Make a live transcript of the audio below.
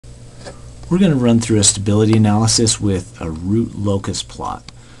We're going to run through a stability analysis with a root locus plot.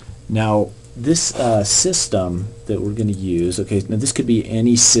 Now this system that we're going to use, okay, now this could be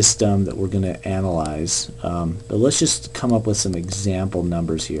any system that we're going to analyze, but let's just come up with some example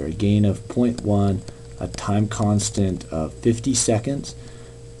numbers here. A gain of 0.1, a time constant of 50 seconds,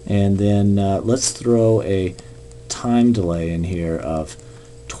 and then let's throw a time delay in here of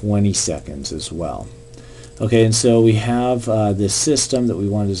 20 seconds as well. Okay, and so we have this system that we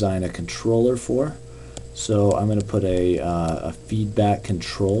want to design a controller for. So I'm going to put a feedback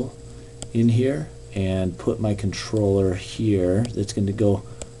control in here and put my controller here that's going to go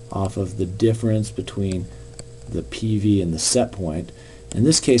off of the difference between the PV and the set point. In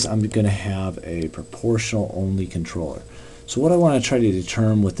this case, I'm going to have a proportional only controller. So what I want to try to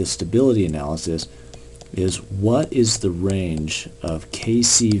determine with this stability analysis is what is the range of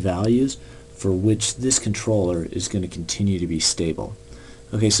KC values for which this controller is going to continue to be stable.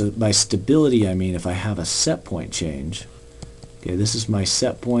 Okay, so by stability I mean if I have a set point change. Okay, this is my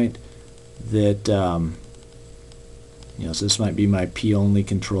set point that so this might be my P only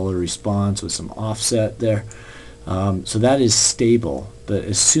controller response with some offset there. So that is stable, but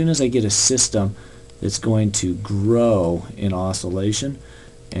as soon as I get a system that's going to grow in oscillation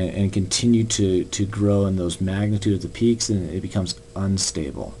and continue to grow in those magnitude of the peaks, then it becomes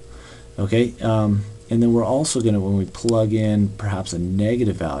unstable. Okay, and then we're also going to, when we plug in perhaps a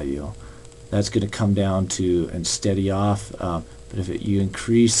negative value, that's going to come down to and steady off. But if you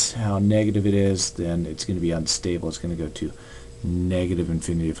increase how negative it is, then it's going to be unstable. It's going to go to negative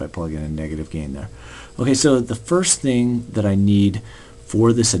infinity if I plug in a negative gain there. Okay, so the first thing that I need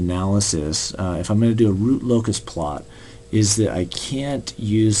for this analysis, if I'm going to do a root locus plot, is that I can't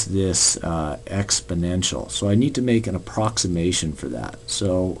use this exponential. So I need to make an approximation for that.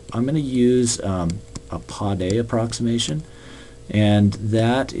 So I'm going to use a pod A approximation, and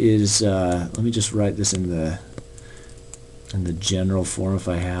that is, let me just write this in the general form. If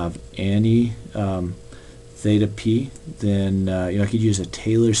I have any theta p, then I could use a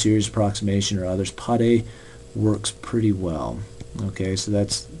Taylor series approximation or others. Pod A works pretty well. Okay, so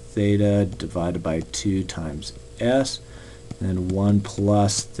that's theta divided by 2 times s, and then 1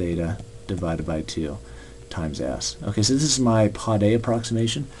 plus theta divided by 2 times s. Okay, so this is my pod A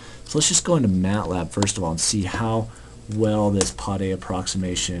approximation. So let's just go into MATLAB first of all and see how well this pod A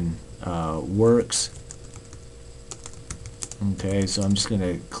approximation works. Okay, so I'm just going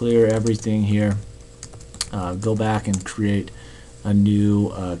to clear everything here, go back and create a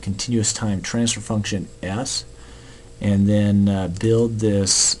new continuous time transfer function s, and then build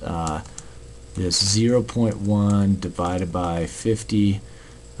this this 0.1 divided by 50,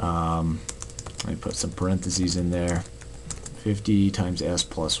 let me put some parentheses in there, 50 times s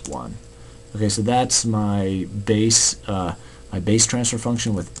plus 1. Okay, so that's my base transfer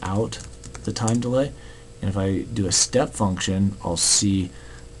function without the time delay. And if I do a step function, I'll see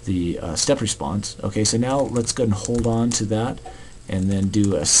the step response. Okay, so now let's go ahead and hold on to that and then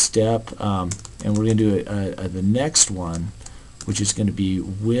do a step, and we're going to do the next one, which is going to be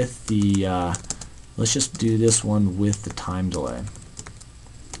with the, let's just do this one with the time delay.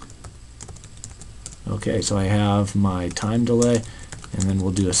 Okay, so I have my time delay, and then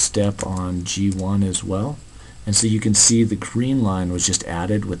we'll do a step on G1 as well. And so you can see the green line was just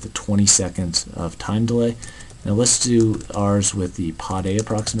added with the 20 seconds of time delay. Now let's do ours with the pod A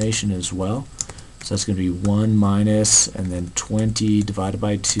approximation as well. So that's going to be 1 minus and then 20 divided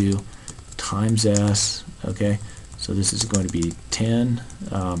by 2 times s. Okay, so this is going to be 10,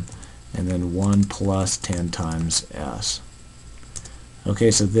 and then 1 plus 10 times s.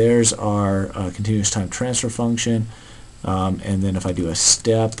 Okay, so there's our continuous time transfer function, and then if I do a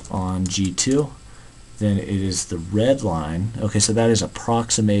step on G2, then it is the red line. Okay, so that is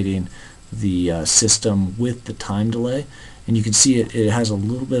approximating the system with the time delay, and you can see it has a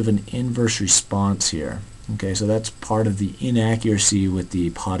little bit of an inverse response here. Okay, so that's part of the inaccuracy with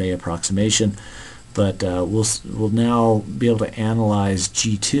the pod A approximation, but we'll now be able to analyze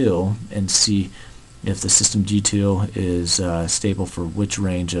G2 and see if the system G2 is stable for which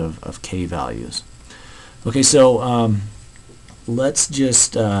range of K values. Okay, so let's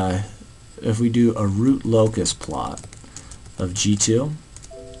just if we do a root locus plot of G2,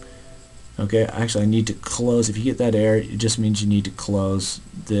 okay, actually I need to close, if you get that error, it just means you need to close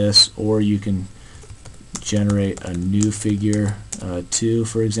this, or you can generate a new figure 2,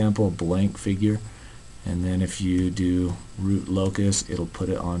 for example, a blank figure, and then if you do root locus, it'll put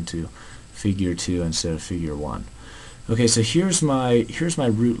it onto figure 2 instead of figure 1. Okay, so here's my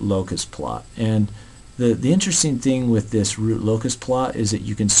root locus plot, and the interesting thing with this root locus plot is that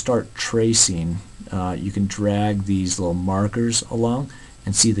you can start tracing. You can drag these little markers along,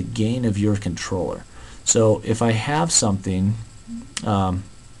 and see the gain of your controller. So if I have something, so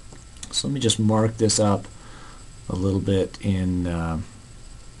let me just mark this up a little bit in,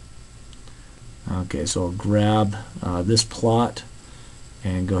 okay, so I'll grab this plot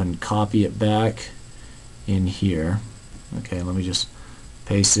and go ahead and copy it back in here. Okay, let me just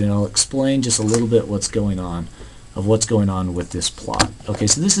paste it, and I'll explain just a little bit what's going on with this plot. Okay,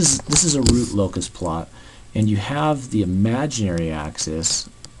 so this is a root locus plot, and you have the imaginary axis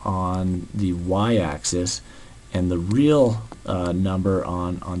on the y-axis and the real number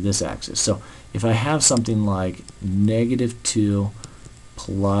on this axis. So if I have something like -2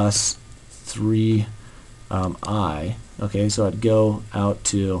 plus 3 I, okay, so I'd go out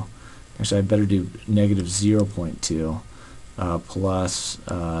to, actually I better do -0.2 plus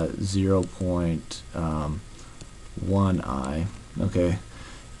 0.1 I, okay.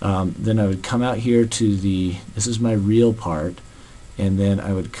 Then I would come out here to this is my real part, and then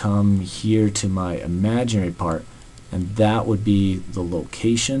I would come here to my imaginary part, and that would be the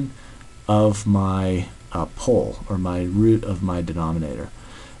location of my pole, or my root of my denominator.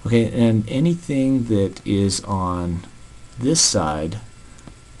 Okay, and anything that is on this side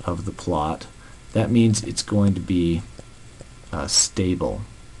of the plot, that means it's going to be stable.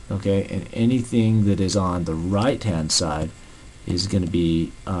 Okay, and anything that is on the right hand side is going to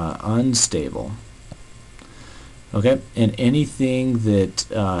be unstable. Okay, and anything that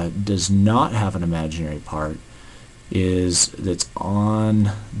does not have an imaginary part that's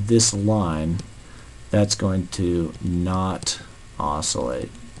on this line, that's going to not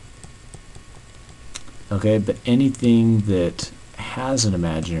oscillate. Okay, but anything that has an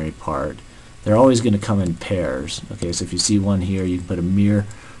imaginary part, they're always going to come in pairs. Okay, so if you see one here, you can put a mirror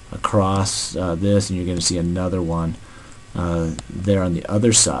across this, and you're going to see another one there on the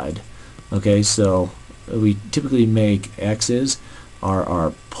other side. Okay, so we typically make x's are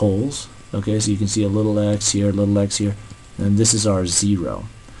our poles. Okay, so you can see a little x here, and this is our 0.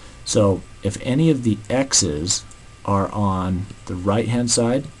 So if any of the x's are on the right hand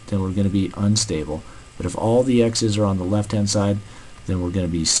side, then we're going to be unstable. But if all the x's are on the left hand side, then we're going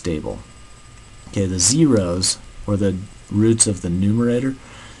to be stable. Okay, the zeros, or the roots of the numerator,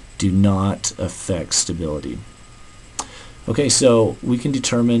 do not affect stability. Okay, so we can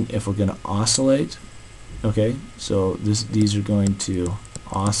determine if we're going to oscillate. Okay, so these are going to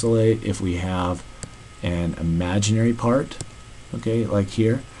oscillate if we have an imaginary part, okay, like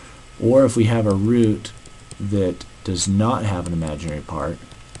here, or if we have a root that does not have an imaginary part,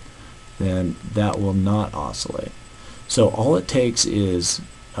 then that will not oscillate. So all it takes is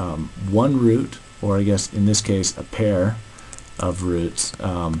one root, or I guess in this case a pair of roots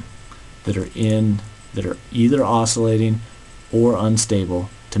that are either oscillating or unstable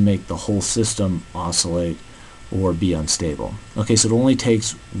to make the whole system oscillate or be unstable. Okay, so it only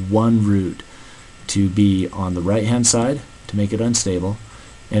takes one root to be on the right hand side to make it unstable,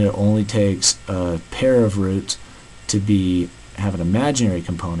 and it only takes a pair of roots to have an imaginary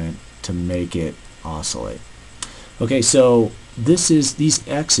component to make it oscillate. Okay, so these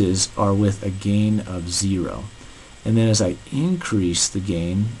x's are with a gain of 0, and then as I increase the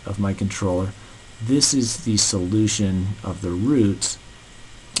gain of my controller, this is the solution of the roots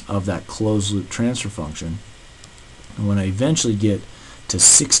of that closed loop transfer function. And when I eventually get to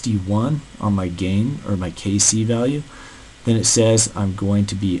 61 on my gain, or my Kc value, then it says I'm going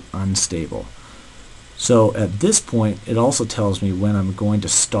to be unstable. So at this point, it also tells me when I'm going to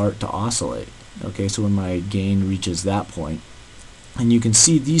start to oscillate. Okay, so when my gain reaches that point. And you can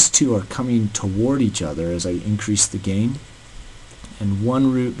see these two are coming toward each other as I increase the gain. And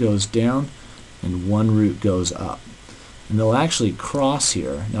one root goes down, and one root goes up. And they'll actually cross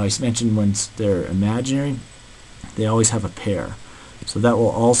here. Now I mentioned when they're imaginary, they always have a pair. So that will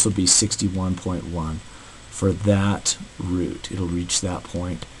also be 61.1 for that root. It'll reach that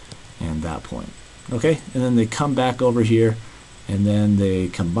point and that point. Okay, and then they come back over here, and then they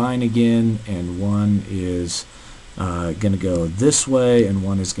combine again, and one is going to go this way, and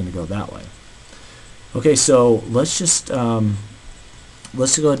one is going to go that way. Okay, so let's just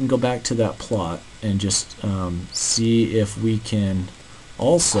let's go ahead and go back to that plot and just see if we can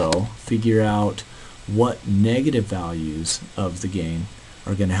also figure out what negative values of the gain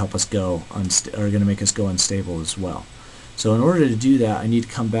are going to help us go are going to make us go unstable as well. So in order to do that, I need to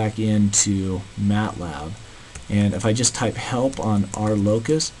come back into MATLAB, and if I just type help on our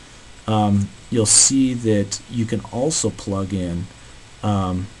locus, you'll see that you can also plug in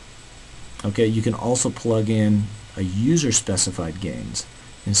you can also plug in a user specified gains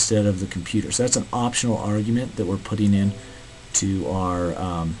instead of the computer. So that's an optional argument that we're putting in to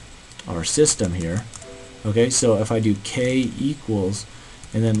our system here. Okay, so if I do k equals,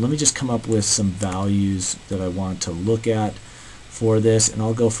 And then let me just come up with some values that I want to look at for this, and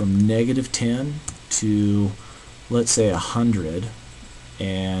I'll go from -10 to, let's say, 100,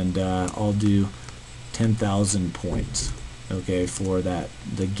 and I'll do 10,000 points, okay, for that,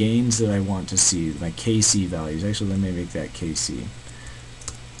 the gains that I want to see, my KC values. Actually, let me make that KC.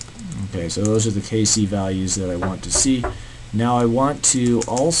 Okay, so those are the KC values that I want to see. Now I want to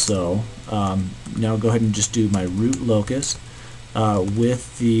also now go ahead and just do my root locus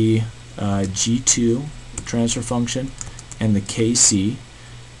with the G2 transfer function and the KC,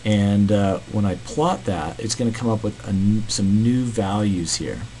 and when I plot that, it's going to come up with some new values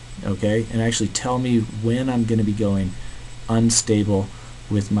here, okay, and actually tell me when I'm going to be going unstable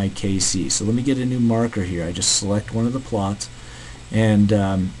with my KC. So let me get a new marker here. I just select one of the plots, and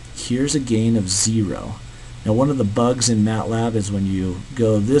here's a gain of 0. Now, one of the bugs in MATLAB is when you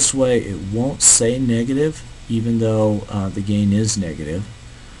go this way, it won't say negative, even though the gain is negative,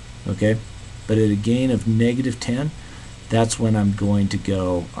 okay, but at a gain of -10, that's when I'm going to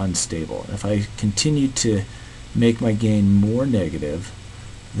go unstable. If I continue to make my gain more negative,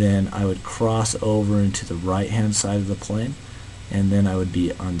 then I would cross over into the right hand side of the plane, and then I would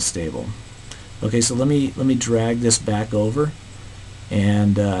be unstable. Okay, so let me drag this back over,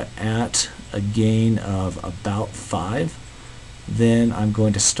 and at a gain of about 5, then I'm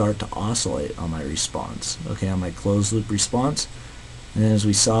going to start to oscillate on my response, okay, on my closed loop response. And then, as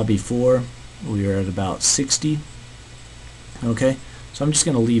we saw before, we are at about 60. Okay, so I'm just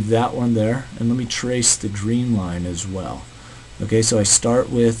going to leave that one there, and let me trace the green line as well. Okay, so I start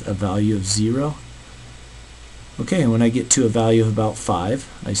with a value of 0. Okay, and when I get to a value of about 5,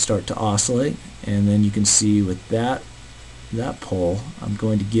 I start to oscillate, and then you can see with that pole, I'm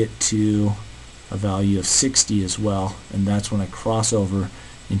going to get to a value of 60 as well, and that's when I cross over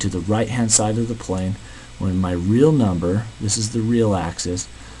into the right hand side of the plane, when my real number, this is the real axis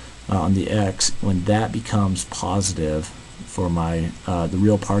on the X, when that becomes positive for my the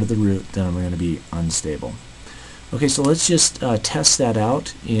real part of the root, then I'm going to be unstable. Okay, so let's just test that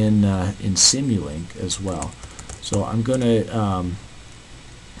out in Simulink as well. So I'm going to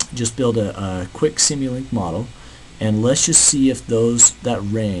just build a quick Simulink model, and let's just see if that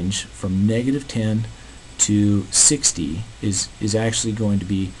range from -10 to 60 is actually going to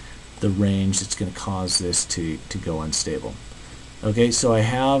be the range that's going to cause this to go unstable. Okay, so I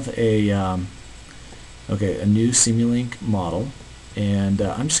have a new Simulink model, and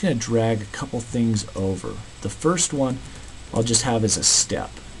I'm just going to drag a couple things over. The first one I'll just have as a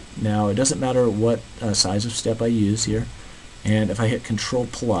step. Now, it doesn't matter what size of step I use here, and if I hit Control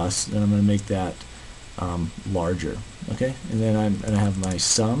plus, then I'm going to make that larger. Okay, and then I'm going to have my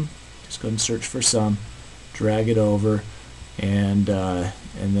sum. Just go ahead and search for sum, drag it over, and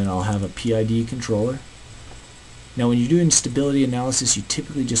then I'll have a PID controller. Now, when you're doing stability analysis, you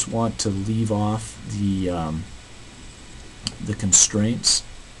typically just want to leave off the constraints.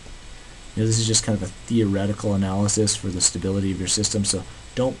 You know, this is just kind of a theoretical analysis for the stability of your system, so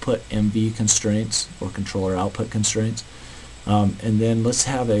don't put MV constraints or controller output constraints. And then let's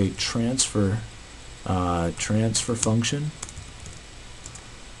have a transfer function.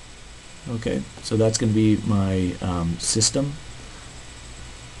 Okay, so that's going to be my system.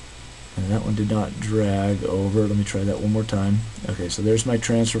 And that one did not drag over. Let me try that one more time. Okay, so there's my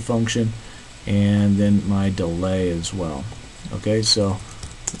transfer function, and then my delay as well. Okay, so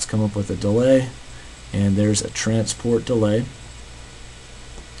let's come up with a delay, and there's a transport delay.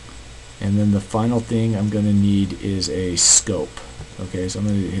 And then the final thing I'm going to need is a scope. Okay, so I'm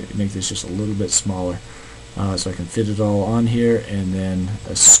going to make this just a little bit smaller so I can fit it all on here, and then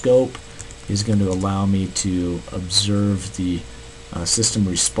a scope is going to allow me to observe the system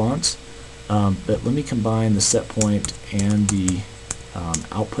response. But let me combine the set point and the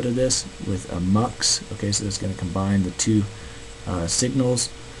output of this with a mux. Okay, so that's going to combine the two signals,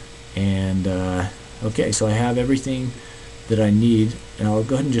 and okay, so I have everything that I need, and I'll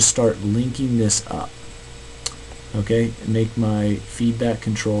go ahead and just start linking this up. Okay, and make my feedback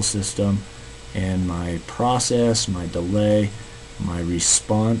control system and my process, my delay, my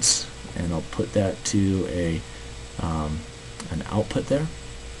response, and I'll put that to an output there.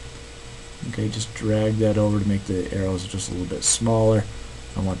 Okay, just drag that over to make the arrows just a little bit smaller.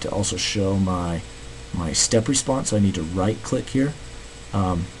 I want to also show my step response, so I need to right click here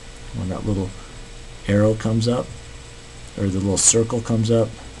when that little arrow comes up, or the little circle comes up.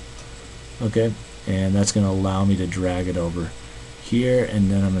 Okay, and that's going to allow me to drag it over here, and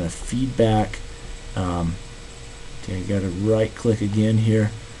then I'm going to feedback. Okay, I got to right click again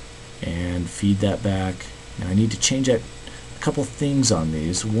here and feed that back. Now I need to change a couple things on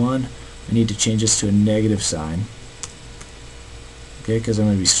these. One, I need to change this to a negative sign. okay, because I'm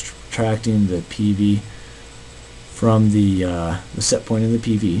going to be subtracting the PV from the set point of the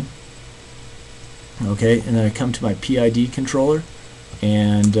PV. Okay, and then I come to my PID controller,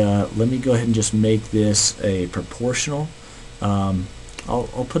 and let me go ahead and just make this a proportional.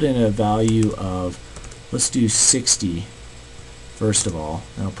 I'll put in a value of, let's do 60 first of all,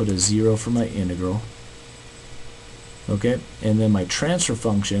 and I'll put a 0 for my integral. Okay, and then my transfer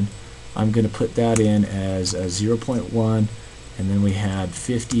function, I'm going to put that in as a 0.1, and then we had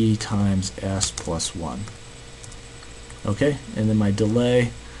 50 times s plus 1. Okay, and then my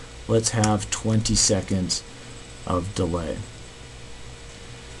delay, let's have 20 seconds of delay.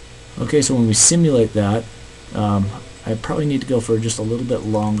 Okay, so when we simulate that, I probably need to go for just a little bit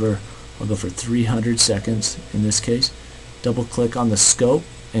longer. I'll go for 300 seconds in this case. Double click on the scope,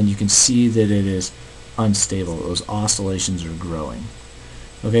 and you can see that it is unstable. Those oscillations are growing.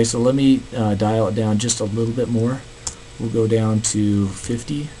 Okay, so let me dial it down just a little bit more. We'll go down to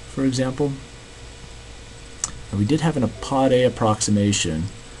 50, for example. And we did have a pod A approximation,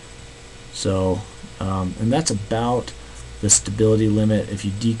 so and that's about the stability limit. If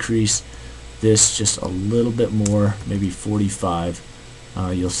you decrease this just a little bit more, maybe 45,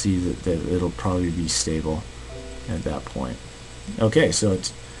 you'll see that it'll probably be stable at that point. Okay, so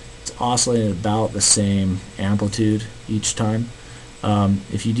it's oscillating at about the same amplitude each time.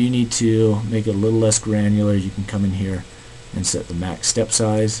 If you do need to make it a little less granular, you can come in here and set the max step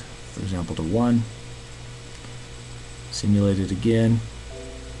size, for example, to 1. Simulate it again,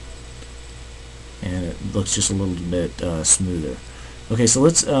 and it looks just a little bit smoother. Okay, so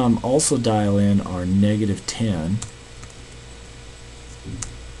let's also dial in our -10.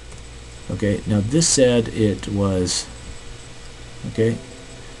 Okay, now this said it was, okay,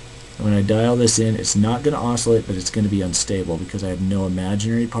 when I dial this in, it's not going to oscillate, but it's going to be unstable because I have no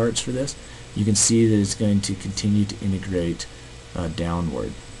imaginary parts for this. You can see that it's going to continue to integrate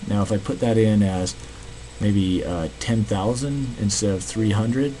downward. Now if I put that in as maybe 10,000 instead of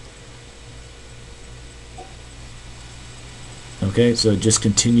 300, okay, so it just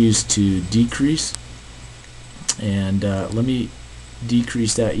continues to decrease, and let me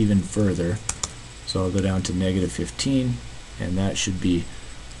decrease that even further. So I'll go down to -15, and that should be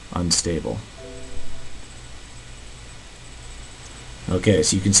unstable. Okay,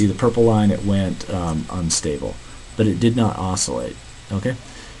 so you can see the purple line, it went unstable, but it did not oscillate. Okay,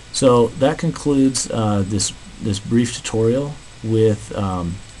 so that concludes this brief tutorial with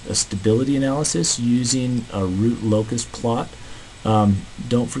a stability analysis using a root locus plot.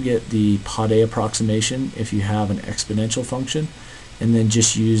 Don't forget the pod A approximation if you have an exponential function, and then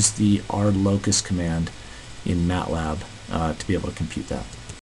just use the rlocus command in MATLAB to be able to compute that.